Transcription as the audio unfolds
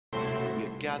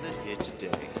gathered here today.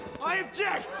 I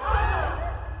object!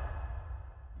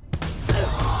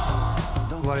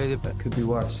 Don't worry, it could be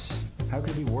worse. How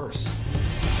could it be worse?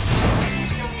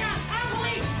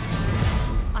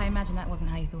 I imagine that wasn't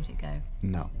how you thought it'd go.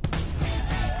 No.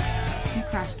 You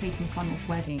crashed Katie McConnell's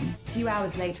wedding. A few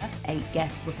hours later, 8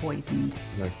 guests were poisoned.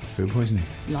 Like food poisoning?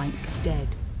 Like dead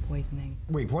poisoning.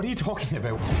 Wait, what are you talking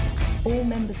about? All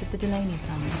members of the Delaney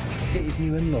family. Get his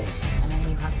new in-laws. And her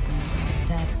new husband,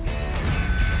 dead.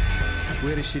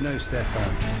 Where does she know, Stefan?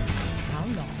 How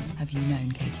long have you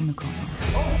known Katie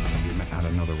McConnell? You met at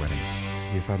another wedding.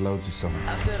 You've had loads of summer.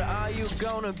 I said, are you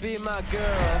gonna be my girl?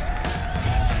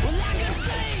 Well, like I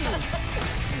say,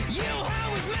 you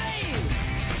how with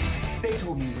me. They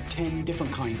told me you were 10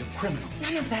 different kinds of criminal.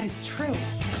 None of that is true.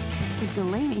 The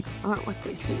Delaney's aren't what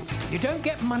they seem. You don't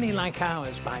get money like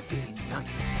ours by being nice.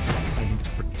 I need to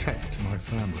protect my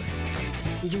family.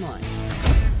 Would you mind?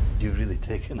 You've really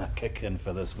taken a kick-in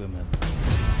for this woman.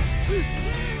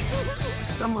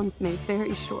 Someone's made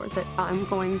very sure that I'm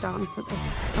going down for this.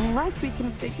 Unless we can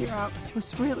figure out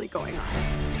what's really going on.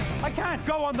 I can't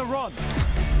go on the run.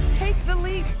 Take the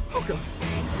leap. Oh, God.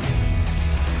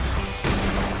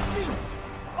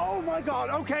 Oh, my God.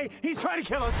 Okay, he's trying to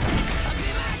kill us.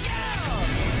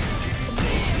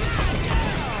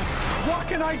 What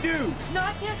can I do?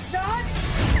 Not get shot?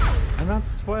 And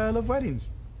that's why I love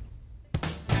weddings.